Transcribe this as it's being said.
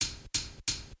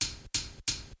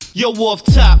Yo, off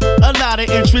top, allow to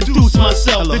introduce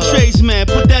myself. The tradesman,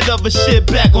 put that other shit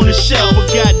back on the shelf.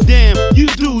 But goddamn, you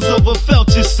dudes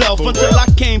overfelt yourself until I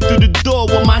came through the door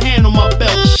with my hand on my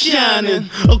belt, shining.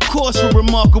 Of course, with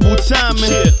remarkable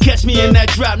timing. Catch me in that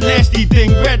drop nasty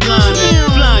thing, redlining,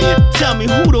 flying. Tell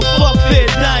me who the fuck fair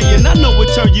dying. I know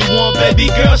what turn you on, baby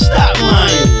girl, stop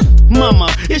lying.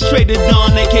 Mama, it's Trader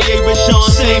Don, aka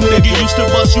Rashawn. Same nigga used to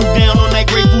bust you down on that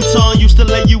great futon. Used to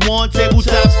lay you on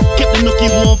tabletops. Kept the nookie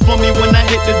warm for me. When I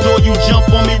hit the door, you jump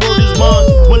on me, word is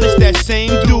bond. Well, it's that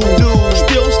same dude.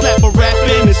 Still slap a rap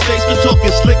in his face for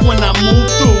talking slick when I move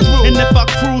through. And if I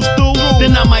cruise through,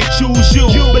 then I might choose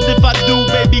you. But if I do,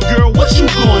 baby girl, what you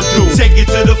going through? Take it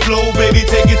to the flow, baby,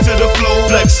 take it to the flow.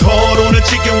 Flex hard on a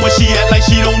chicken when she act like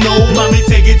she don't know. Mommy,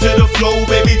 take it to the flow,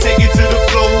 baby, take it to the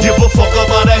flow. Give a fuck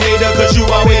about a hater, cause you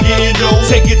out here getting dough.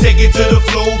 Take it to the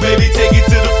flow, baby, take it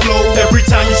to the flow. Every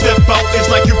time you step out,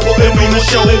 it's like you putting on a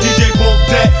show. DJ pump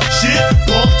that shit,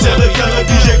 pump, tell her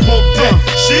DJ pump that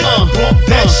shit, pump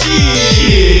that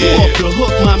shit. Off the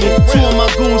hook, mommy. Two of my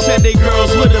goons had they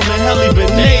girls with them, and hell, even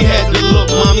they had to look,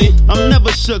 mommy. I'm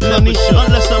never shook, honey,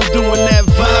 unless I'm doing that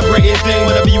vibrating thing.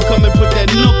 Whenever you come and put that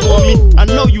nook on me, I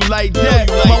know you like that.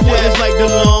 My word is like the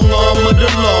long arm of the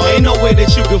law. Ain't no way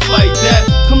that you can fight that.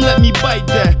 Come let me bite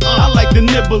that. I like to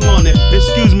nibble on it.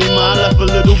 Excuse me, ma, I left a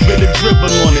little bit of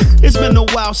dribble on it. It's been a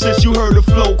while since you heard a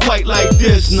flow quite like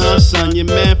this. Nah, son, your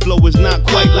man flow is not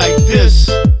quite like this.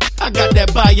 I got that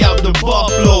buy out the bar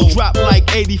flow. Drop like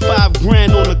 85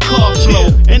 grand on a car flow.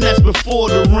 And that's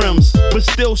before the rims. But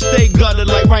still stay gutter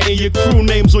like writing your crew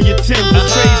names on your Timbs. The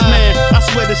tradesman, I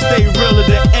swear to stay real to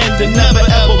the end. And never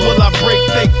ever will I break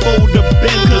fake fold the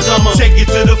bend. Cause I'ma take it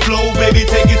to the flow, baby,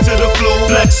 take it to the flow.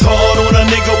 Flex hard on a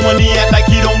nigga when he act like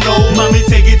he don't know. Mommy,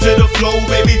 take it to the flow,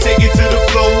 baby, take it to the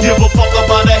flow. Give a fuck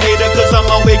about a hater, cause I'm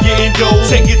out here getting dough.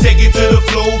 Take it to the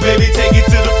flow, baby, take it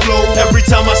to the flow. Every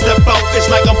time I step out, it's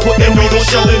like I'm putting on a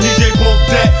show. DJ pump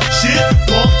that shit,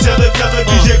 pump, tell her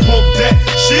DJ pump that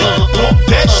shit, pump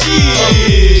that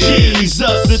shit.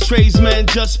 Jesus, the tradesman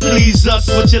just please us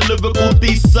with your lyrical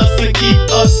thesis and keep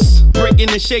us breaking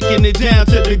and shaking it down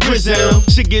to the grizzle.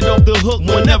 She get off the hook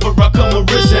whenever I come a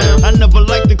rizzle. I never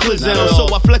like the clizzle, so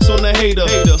I flex on the hater.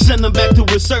 Send him back to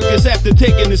his circus after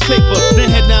taking his paper. Then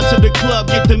head down to the club,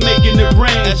 get to making it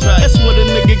rain. That's what a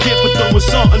nigga get for throwing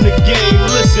salt in the game.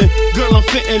 Listen, girl, I'm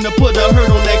fitting to put a hurt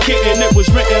on that kitten. It was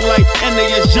written like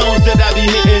N.A.S. Jones that I be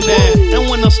hitting that. And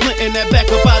when I'm splitting that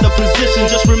back up out of position,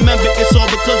 just remember it's all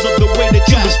because of the way that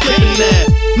you was spitting that.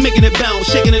 Making it bounce,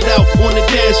 shaking it out on the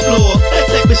dance floor. That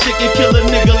type of shit can kill a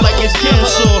nigga like it's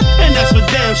cancer. And that's for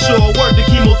damn sure, word to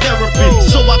chemotherapy.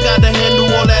 So I gotta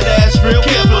handle all that ass real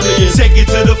carefully. Take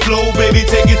it to the flow, baby,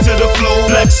 take it to the flow.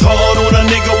 Flex hard on a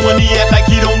nigga when he act like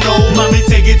he don't know. Mommy,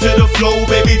 take it to the flow,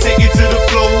 baby, take it to the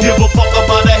flow. Give a fuck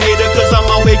about a hater, cause I'm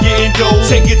out here getting dough.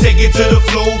 Take it to the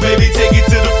flow, baby, take it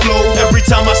to the flow. Every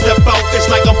time I step out,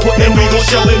 it's like I'm putting on a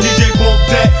show. DJ pump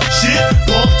that shit,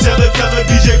 pump, tell her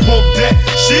DJ pump that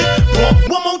shit, pump.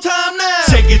 One more time now.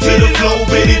 Take it to the flow,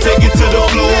 baby, take it to the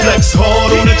flow. Flex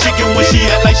hard on a chicken when she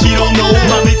act like she don't know.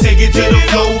 Mommy, take it to the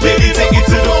flow, baby, take it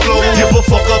to the flow. Give a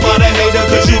fuck about a hater,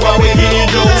 cause you out here getting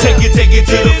dough. Take it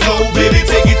to the flow, baby,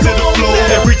 take it to the flow.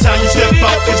 Every time you step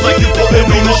out, it's like you putting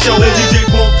on a show. DJ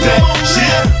pump that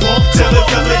shit, pump.